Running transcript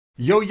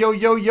Yo, yo,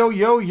 yo, yo,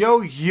 yo,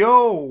 yo,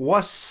 yo,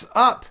 what's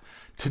up?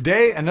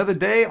 Today, another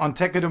day on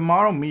Tech of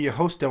Tomorrow, me, your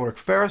host, Delrick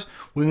Ferris,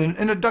 with an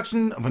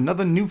introduction of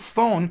another new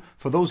phone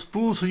for those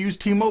fools who use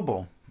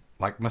T-Mobile,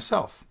 like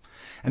myself.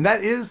 And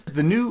that is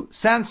the new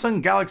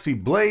Samsung Galaxy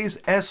Blaze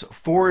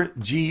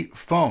S4G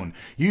phone,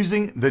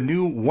 using the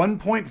new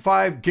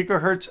 1.5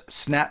 gigahertz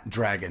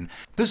Snapdragon.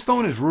 This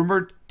phone is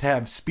rumored to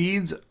have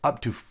speeds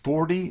up to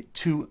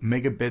 42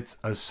 megabits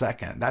a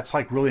second. That's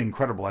like really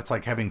incredible. That's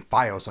like having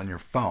Fios on your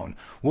phone.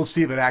 We'll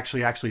see if it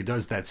actually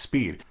does that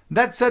speed.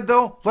 That said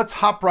though, let's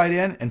hop right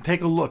in and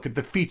take a look at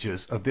the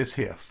features of this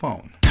here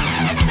phone.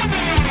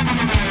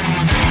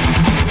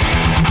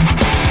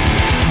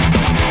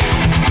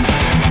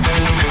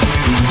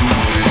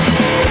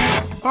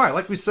 Alright,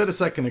 like we said a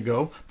second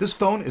ago, this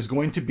phone is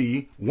going to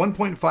be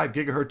 1.5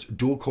 gigahertz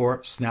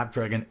dual-core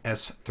Snapdragon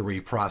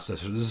S3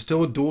 processor. This is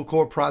still a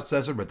dual-core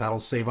processor, but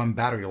that'll save on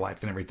battery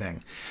life and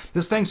everything.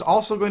 This thing's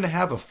also going to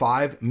have a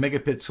 5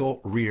 megapixel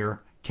rear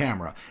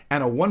camera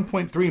and a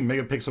 1.3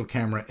 megapixel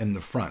camera in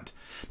the front.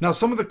 Now,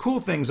 some of the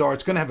cool things are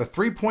it's going to have a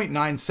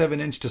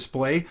 3.97-inch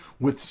display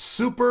with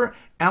Super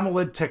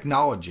AMOLED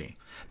technology.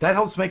 That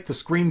helps make the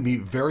screen be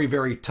very,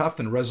 very tough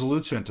and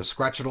resolute, so you have to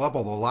scratch it up,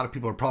 although a lot of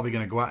people are probably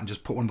going to go out and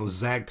just put one of those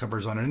Zag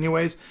covers on it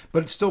anyways,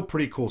 but it's still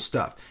pretty cool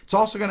stuff. It's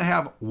also going to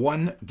have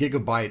 1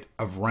 gigabyte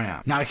of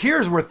RAM. Now,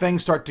 here's where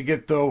things start to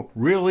get, though,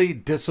 really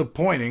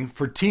disappointing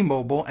for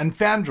T-Mobile and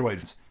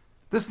Fandroid.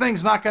 This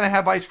thing's not going to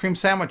have ice cream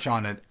sandwich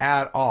on it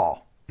at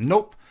all.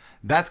 Nope.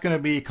 That's going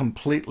to be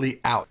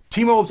completely out.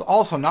 T-Mobile's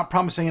also not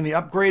promising any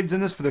upgrades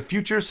in this for the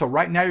future, so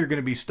right now you're going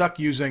to be stuck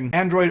using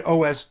Android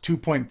OS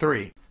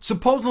 2.3.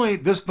 Supposedly,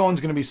 this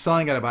phone's going to be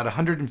selling at about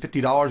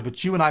 $150,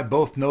 but you and I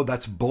both know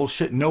that's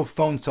bullshit. No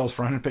phone sells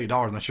for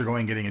 $150 unless you're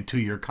going and getting a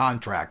 2-year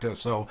contract.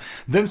 So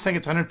them saying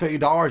it's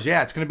 $150,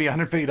 yeah, it's going to be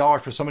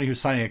 $150 for somebody who's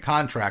signing a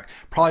contract.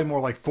 Probably more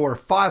like $400 or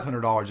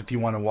 $500 if you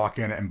want to walk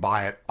in and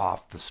buy it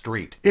off the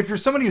street. If you're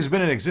somebody who's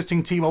been an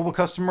existing T-Mobile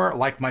customer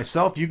like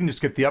myself, you can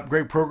just get the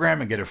upgrade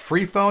program and get a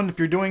free phone if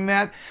you're doing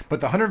that.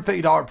 But the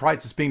 $150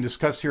 price that's being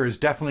discussed here is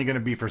definitely going to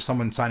be for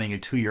someone signing a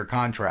 2-year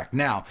contract.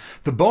 Now,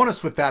 the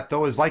bonus with that,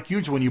 though, is like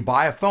usual, when you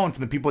buy a phone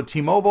from the people at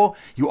T-Mobile,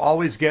 you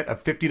always get a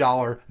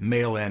 $50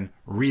 mail-in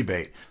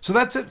rebate. So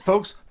that's it,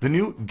 folks. The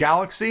new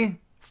Galaxy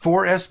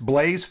 4S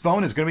Blaze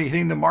phone is going to be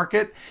hitting the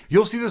market.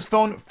 You'll see this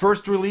phone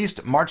first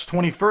released March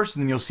 21st,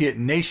 and then you'll see it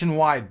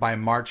nationwide by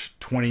March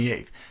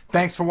 28th.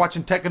 Thanks for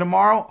watching Tech of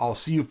Tomorrow. I'll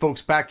see you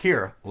folks back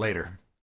here later.